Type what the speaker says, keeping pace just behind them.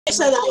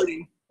said,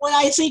 when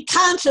I see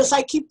conscious,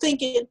 I keep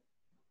thinking,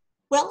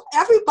 well,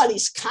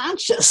 everybody's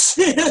conscious.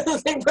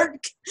 If they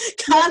weren't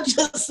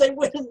conscious, they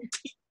wouldn't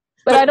be.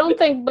 But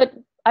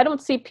I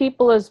don't see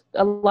people as,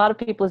 a lot of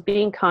people as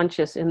being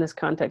conscious in this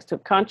context. So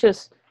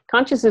conscious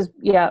is,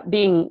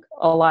 being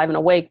alive and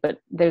awake,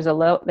 but there's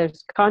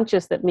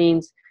conscious that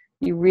means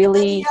you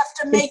really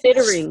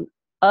considering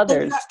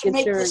others. You have to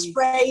make this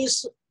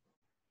phrase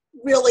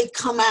really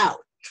come out,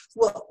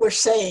 what we're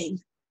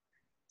saying.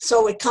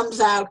 So it comes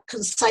out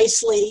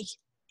concisely,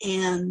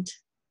 and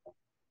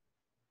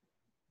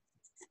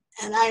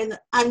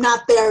I'm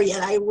not there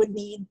yet. I would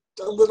need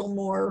a little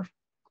more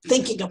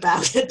thinking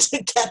about it to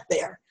get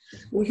there.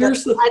 Well,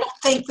 I don't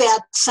think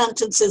that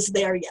sentence is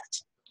there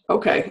yet.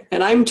 Okay,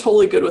 and I'm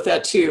totally good with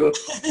that too.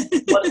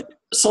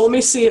 So let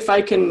me see if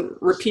I can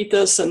repeat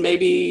this, and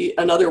maybe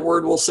another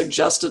word will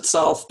suggest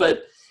itself.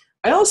 But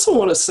I also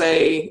want to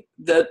say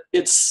that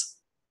it's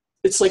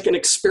like an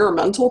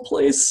experimental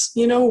place,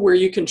 where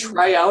you can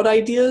try out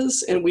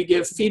ideas and we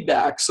give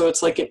feedback. So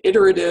it's like an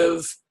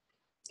iterative,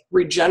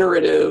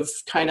 regenerative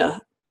kind of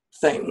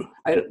thing.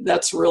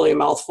 That's really a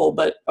mouthful,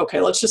 but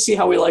okay, let's just see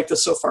how we like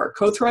this so far.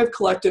 CoThrive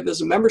Collective is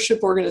a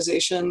membership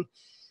organization.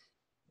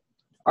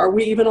 Are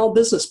we even all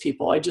business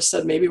people? I just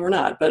said maybe we're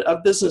not, but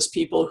of business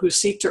people who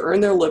seek to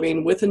earn their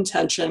living with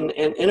intention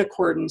and in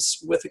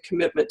accordance with a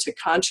commitment to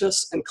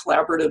conscious and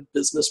collaborative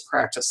business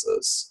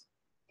practices.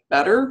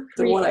 Better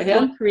than what I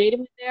had? Creative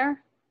in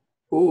there?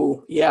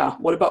 Ooh, yeah.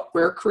 What about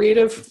where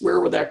creative?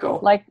 Where would that go?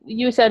 Like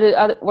you said,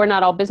 we're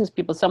not all business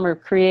people. Some are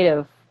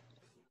creative.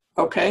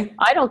 Okay.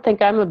 I don't think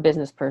I'm a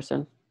business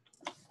person.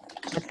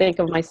 I think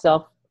of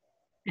myself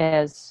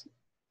as...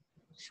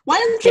 Why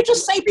don't you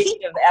just say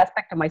people?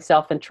 Aspect of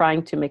myself and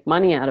trying to make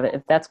money out of it.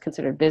 If that's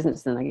considered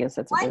business, then I guess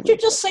that's. Why don't you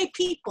just say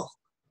people?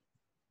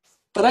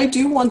 But I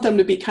do want them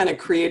to be kind of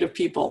creative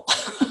people,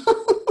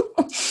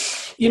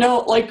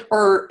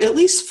 or at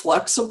least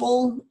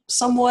flexible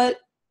somewhat.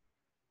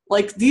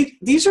 Like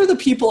these are the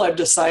people I've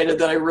decided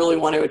that I really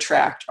want to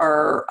attract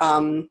are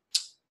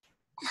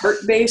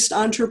heart-based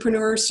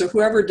entrepreneurs. So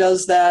whoever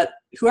does that,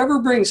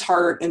 whoever brings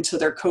heart into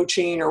their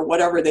coaching or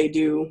whatever they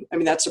do, I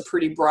mean, that's a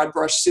pretty broad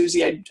brush.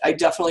 Susie, I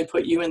definitely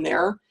put you in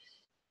there.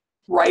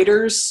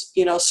 Writers,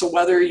 so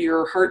whether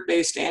you're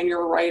heart-based and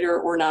you're a writer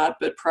or not,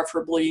 but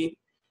preferably,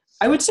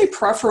 I would say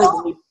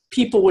preferably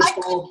people would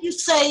fall.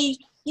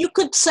 You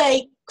could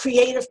say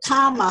creative,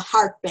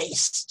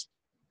 heart-based.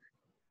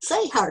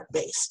 Say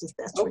heart-based if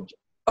that's what you.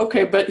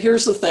 Okay, but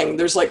here's the thing.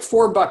 There's like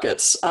 4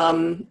 buckets.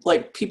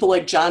 Like people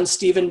like John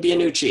Stephen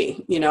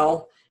Bianucci,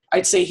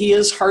 I'd say he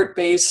is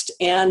heart-based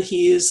and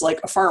he's like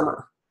a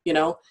farmer,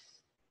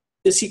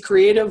 Is he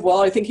creative?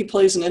 Well, I think he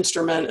plays an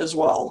instrument as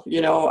well,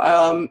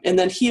 and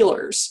then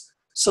healers.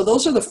 So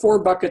those are the 4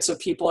 buckets of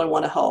people I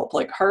want to help,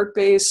 like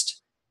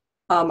heart-based,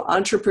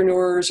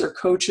 entrepreneurs or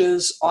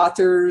coaches,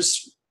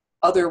 authors,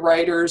 other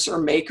writers or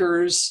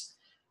makers,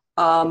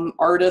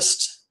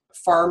 artists,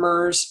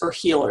 farmers, or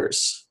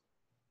healers.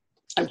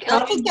 I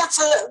think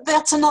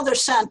that's another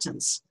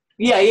sentence.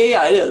 Yeah,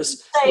 it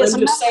is. It's a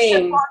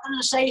membership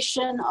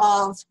organization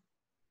of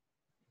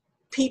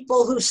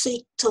people who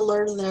seek to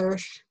learn their.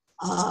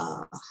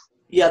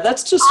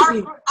 That's just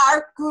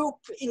our group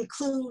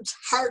includes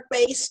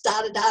heart-based.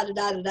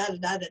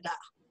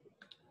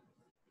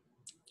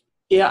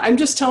 Yeah, I'm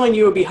just telling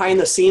you a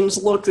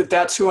behind-the-scenes look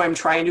that's who I'm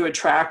trying to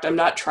attract. I'm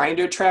not trying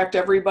to attract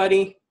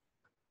everybody.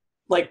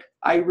 Like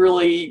I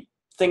really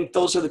think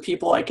those are the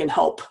people I can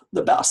help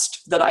the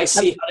best, that I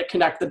see how to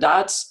connect the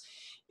dots.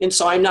 And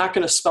so I'm not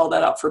going to spell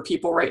that out for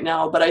people right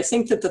now, but I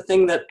think that the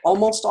thing that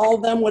almost all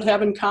of them would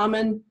have in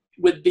common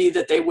would be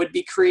that they would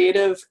be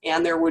creative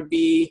and there would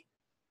be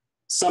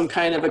some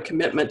kind of a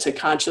commitment to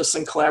conscious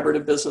and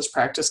collaborative business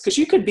practice. Because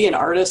you could be an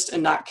artist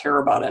and not care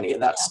about any of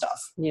that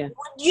stuff. Yeah.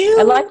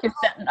 I like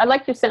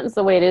your sentence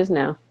the way it is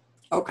now.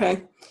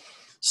 Okay.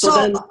 So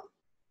then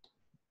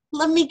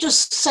let me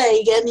just say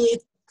again,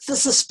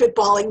 this is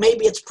spitballing.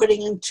 Maybe it's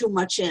putting in too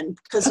much in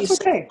because you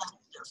said okay.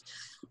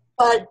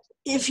 But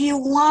if you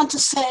want to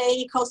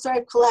say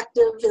CoThrive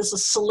Collective is a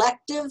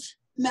selective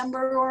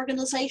member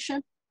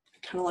organization,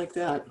 kind of like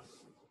that.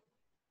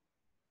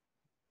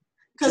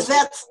 Because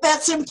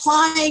that's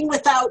implying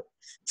without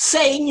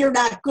saying you're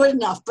not good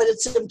enough, but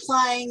it's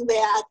implying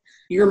that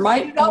you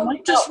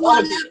don't just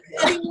want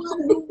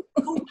anyone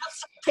who has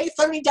to pay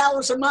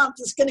 $30 a month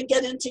is going to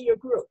get into your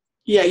group.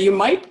 Yeah, you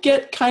might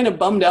get kind of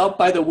bummed out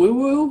by the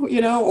woo-woo,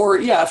 or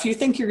if you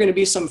think you're going to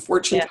be some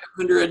Fortune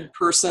 500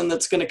 person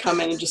that's going to come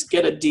in and just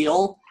get a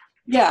deal.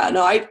 Yeah,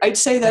 no, I'd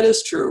say that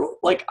is true.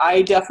 Like,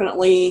 I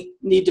definitely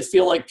need to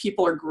feel like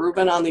people are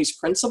grooving on these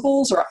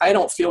principles, or I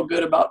don't feel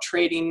good about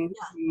trading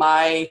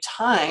my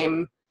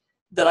time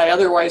that I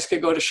otherwise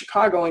could go to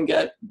Chicago and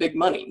get big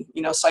money.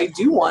 So I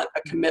do want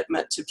a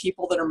commitment to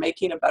people that are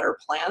making a better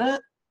planet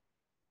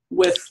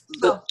with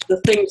the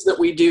things that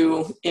we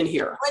do in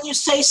here. When you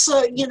say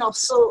selective,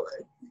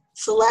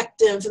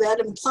 that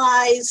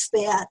implies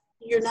that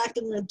you're not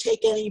going to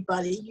take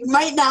anybody. You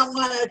might not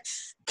want to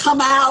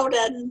come out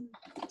and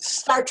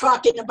start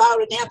talking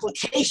about an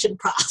application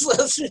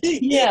process.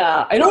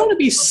 Yeah, I don't want to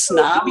be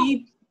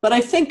snobby, but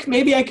I think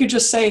maybe I could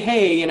just say,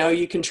 hey,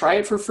 you can try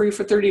it for free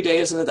for 30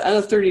 days. And at the end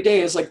of 30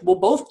 days, like, we'll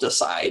both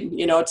decide.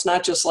 It's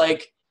not just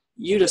like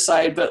you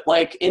decide, but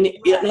like in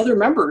other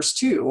members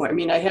too. I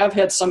mean, I have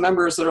had some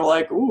members that are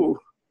like, ooh,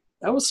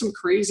 that was some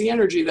crazy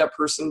energy that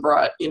person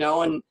brought,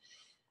 and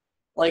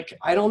like,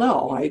 I don't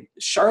know.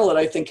 Charlotte,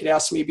 I think, had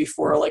asked me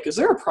before, like, is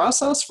there a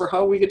process for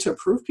how we get to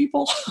approve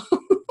people?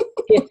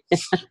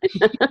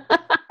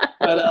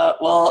 But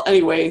well,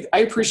 anyway, I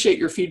appreciate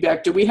your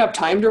feedback. Do we have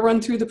time to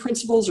run through the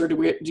principles, or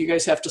do you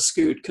guys have to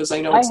scoot? Because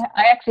I know I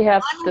actually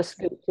have to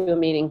scoot to a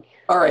meeting.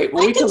 All right.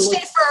 Well, I can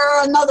stay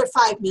for another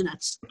 5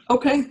 minutes.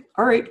 Okay.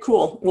 All right.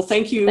 Cool. Well,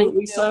 thank you,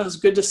 Lisa. It was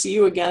good to see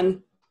you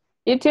again.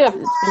 You too. It's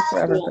been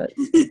forever. Cool.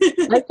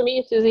 But nice to meet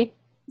you, Susie.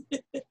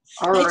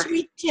 All nice right. to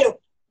meet you.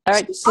 All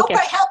right. Hope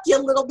I helped you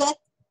a little bit.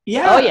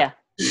 Yeah. Oh yeah.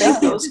 Yeah,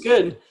 that was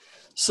good.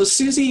 So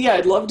Susie,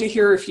 I'd love to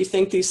hear if you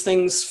think these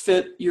things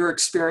fit your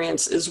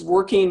experience. Is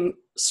working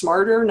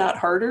smarter, not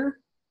harder?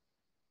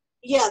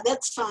 Yeah,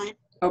 that's fine.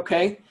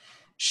 Okay.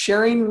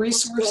 Sharing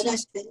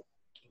resources.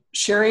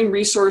 Sharing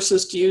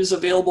resources to use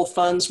available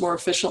funds more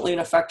efficiently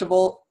and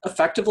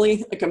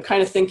effectively. Like, I'm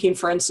kind of thinking,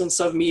 for instance,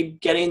 of me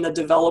getting the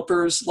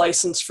developer's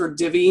license for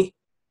Divi,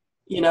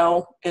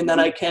 and then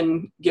I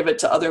can give it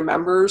to other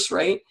members,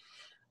 right?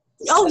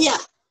 Oh yeah.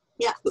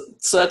 Yeah.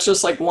 So that's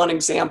just like one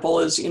example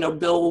is,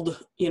 build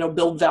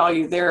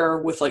value there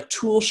with like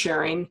tool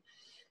sharing,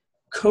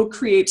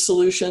 co-create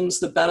solutions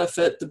that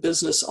benefit the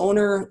business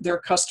owner, their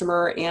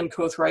customer, and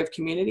CoThrive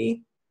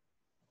community.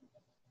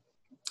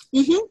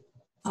 Mm-hmm.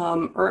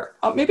 Or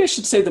maybe I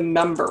should say the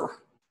member,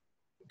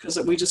 because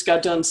we just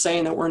got done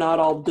saying that we're not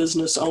all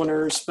business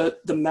owners,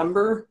 but the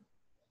member.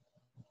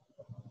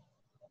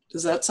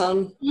 Does that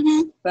sound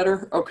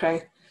better?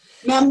 Okay.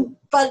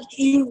 But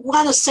you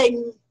want to say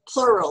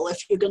plural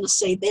if you're going to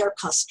say their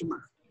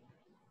customer,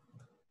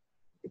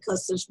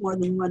 because there's more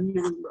than one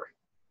member.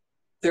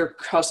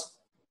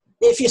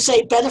 If you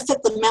say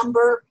benefit the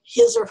member,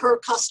 his or her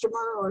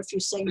customer, or if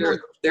you say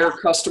their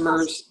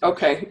customers.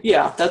 Okay,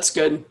 yeah, that's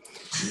good.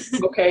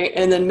 Okay,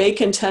 and then make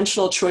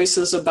intentional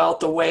choices about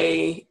the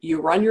way you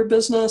run your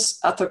business,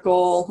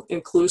 ethical,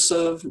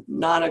 inclusive,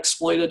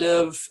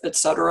 non-exploitative,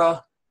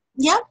 etc.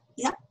 Yep.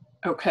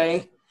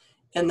 Okay.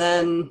 And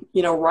then,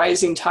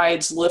 rising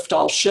tides lift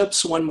all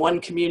ships. When one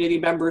community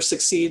member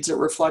succeeds, it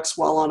reflects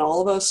well on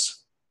all of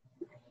us.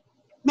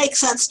 Makes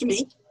sense to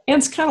me. And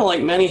it's kind of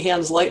like many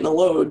hands lighten the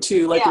load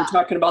too. Like we're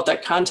talking about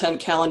that content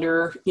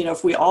calendar,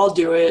 if we all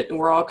do it and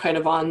we're all kind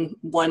of on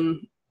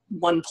one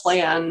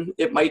plan,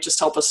 it might just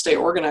help us stay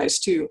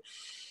organized too.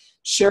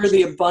 Share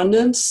the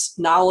abundance,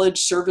 knowledge,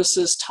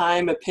 services,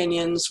 time,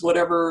 opinions,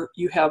 whatever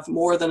you have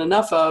more than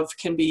enough of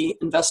can be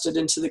invested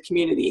into the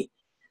community.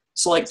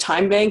 So like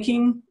time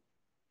banking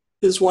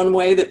is one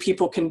way that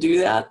people can do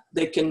that.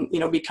 They can,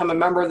 become a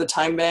member of the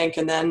time bank.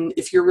 And then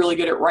if you're really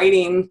good at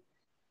writing,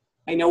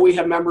 I know we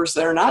have members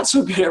that are not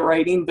so good at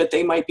writing, but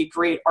they might be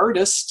great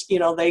artists.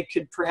 They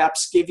could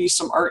perhaps give you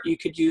some art you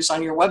could use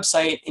on your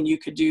website, and you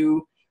could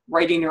do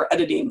writing or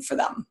editing for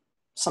them,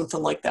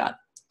 something like that.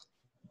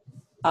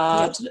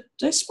 Did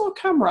I spell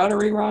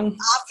camaraderie wrong?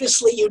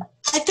 Obviously,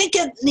 I think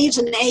it needs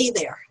an A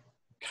there.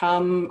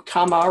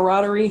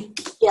 Camaraderie?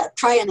 Yeah,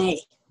 try an A.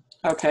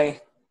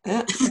 Okay.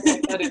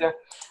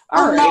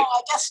 All right. No,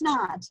 I guess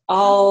not.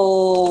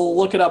 I'll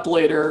look it up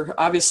later.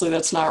 Obviously,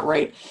 that's not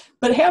right.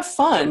 But have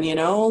fun,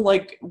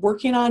 like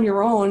working on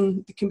your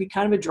own can be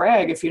kind of a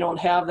drag if you don't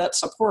have that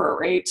support,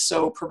 right?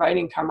 So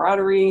providing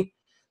camaraderie,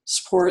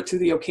 support through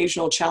the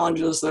occasional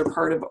challenges that are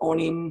part of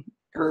owning,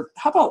 or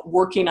how about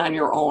working on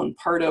your own,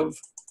 part of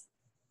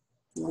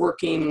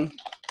working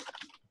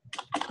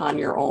on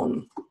your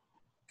own?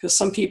 Because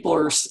some people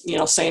are,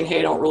 saying, hey,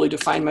 I don't really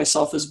define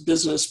myself as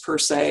business per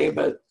se,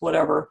 but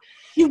whatever.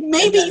 You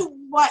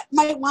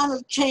might want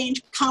to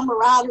change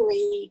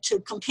camaraderie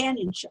to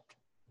companionship.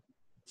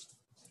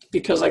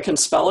 Because I can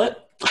spell it?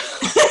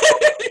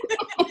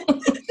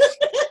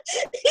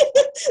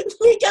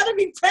 We got to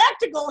be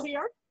practical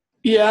here.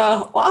 Yeah,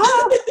 well,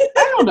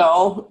 I don't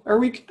know. Are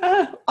we?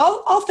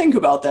 I'll think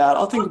about that.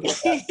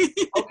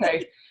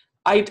 Okay.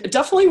 I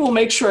definitely will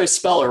make sure I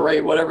spell it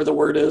right, whatever the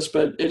word is,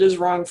 but it is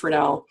wrong for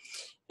now.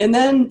 And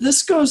then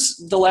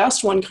the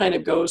last one kind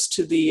of goes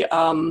to the,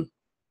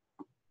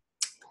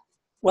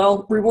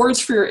 rewards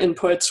for your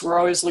inputs. We're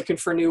always looking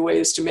for new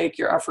ways to make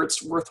your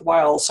efforts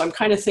worthwhile. So I'm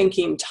kind of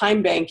thinking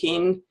time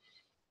banking.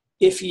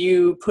 If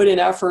you put in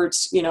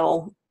efforts,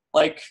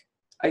 like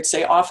I'd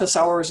say office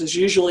hours is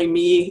usually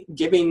me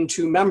giving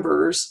to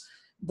members,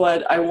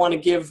 but I want to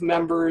give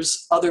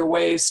members other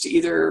ways to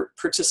either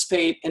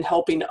participate in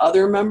helping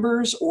other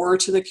members or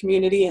to the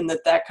community, and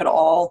that could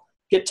all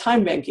get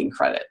time banking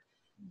credit.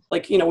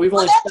 Like, we've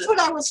only that's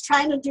what I was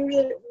trying to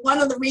do. One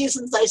of the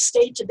reasons I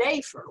stayed today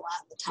for a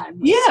lot of the time.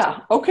 Yeah.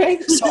 Okay.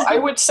 So I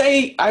would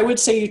say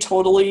you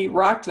totally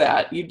rocked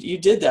that. You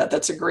did that.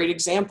 That's a great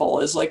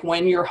example, is like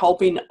when you're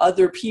helping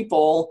other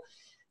people,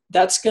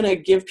 that's going to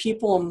give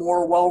people a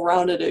more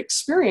well-rounded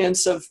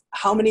experience of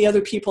how many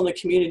other people in the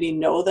community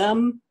know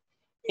them.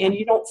 And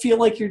you don't feel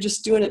like you're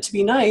just doing it to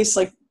be nice.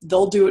 Like,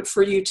 they'll do it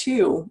for you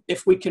too,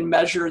 if we can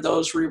measure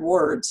those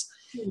rewards.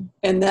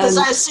 And then, because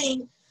I've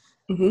seen,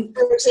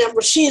 for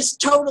example, she's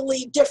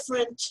totally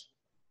different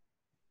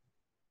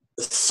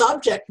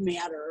subject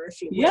matter,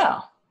 if you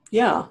will.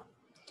 Yeah.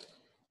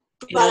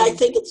 But I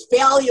think it's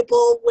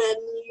valuable when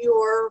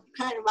you're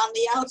kind of on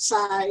the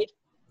outside.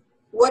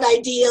 What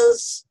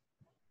ideas,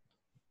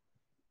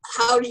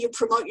 how do you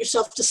promote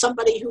yourself to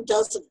somebody who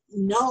doesn't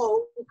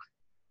know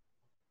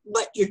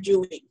what you're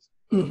doing?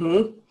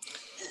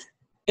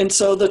 And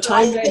so the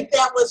time, I think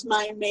that was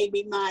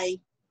maybe my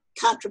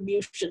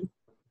contribution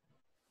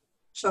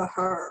to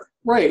her.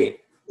 Right.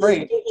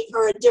 Giving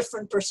her a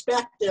different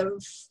perspective,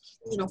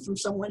 from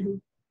someone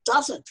who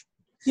doesn't.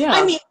 Yeah.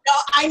 I mean,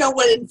 I know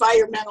what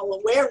environmental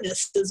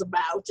awareness is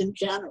about in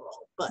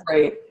general, but.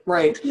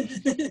 Right.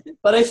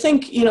 But I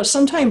think,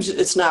 sometimes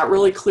it's not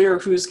really clear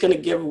who's going to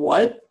give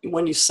what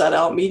when you set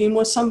out meeting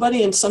with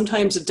somebody. And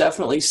sometimes it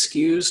definitely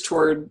skews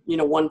toward,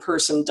 one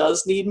person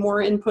does need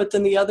more input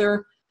than the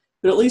other.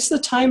 But at least the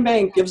time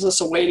bank gives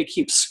us a way to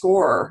keep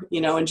score,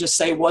 and just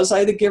say, was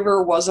I the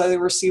giver? Was I the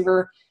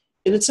receiver?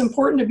 And it's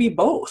important to be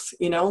both,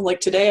 like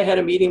today I had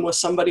a meeting with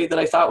somebody that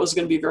I thought was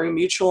going to be very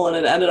mutual, and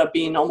it ended up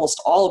being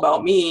almost all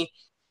about me.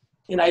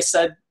 And I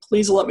said,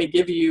 please let me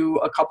give you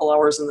a couple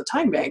hours in the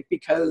time bank,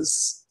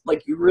 because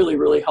you really,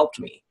 really helped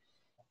me.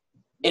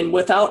 And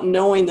without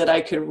knowing that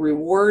I could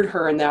reward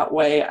her in that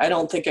way, I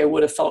don't think I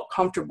would have felt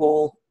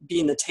comfortable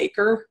being the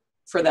taker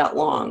for that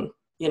long,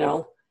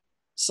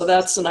 So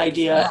that's an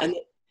idea. Yeah.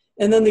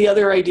 And then the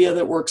other idea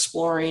that we're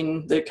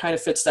exploring that kind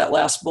of fits that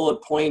last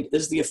bullet point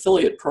is the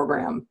affiliate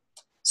program.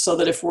 So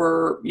that if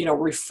we're,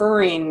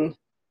 referring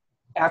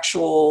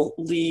actual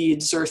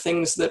leads or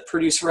things that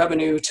produce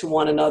revenue to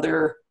one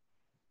another,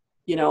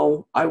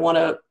 I want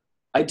to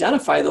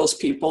identify those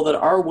people that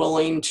are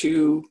willing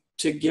to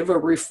give a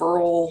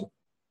referral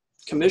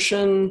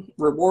commission,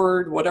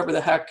 reward, whatever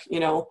the heck,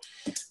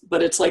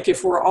 But it's like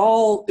if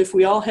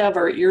we all have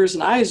our ears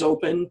and eyes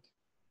open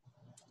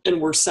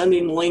and we're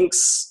sending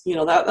links,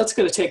 that's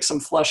going to take some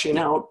fleshing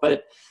out,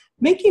 but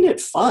making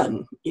it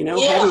fun,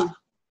 Yeah.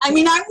 I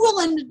mean, I'm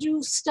willing to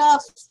do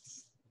stuff,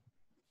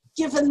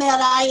 given that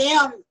I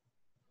am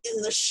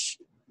in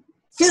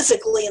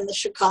physically in the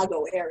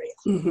Chicago area.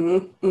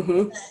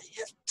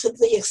 To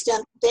the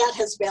extent that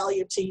has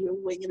value to you,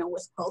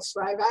 with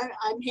CoThrive,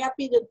 I'm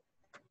happy to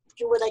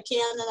do what I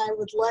can, and I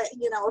would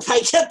if I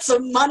get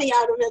some money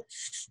out of it,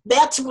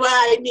 that's what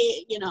I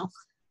need,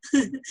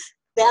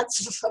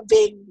 that's a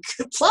big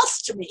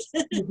plus to me.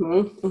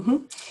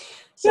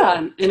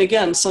 Yeah, and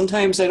again,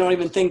 sometimes I don't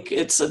even think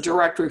it's a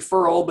direct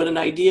referral, but an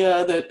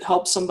idea that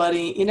helps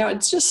somebody,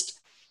 it's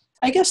just,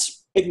 I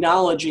guess,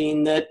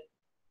 acknowledging that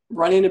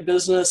running a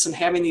business and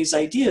having these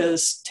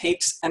ideas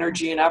takes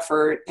energy and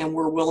effort, and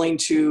we're willing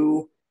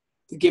to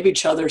give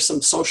each other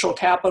some social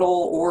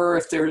capital, or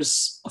if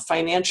there's a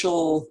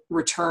financial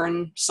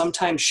return,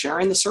 sometimes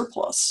sharing the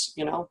surplus,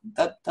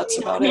 that's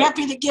about it. I'm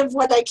happy to give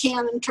what I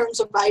can in terms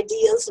of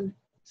ideas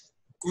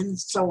and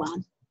so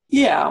on.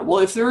 Yeah, well,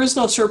 if there is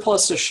no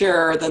surplus to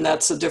share, then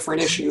that's a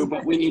different issue,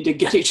 but we need to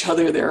get each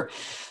other there.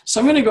 So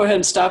I'm going to go ahead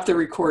and stop the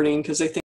recording because I think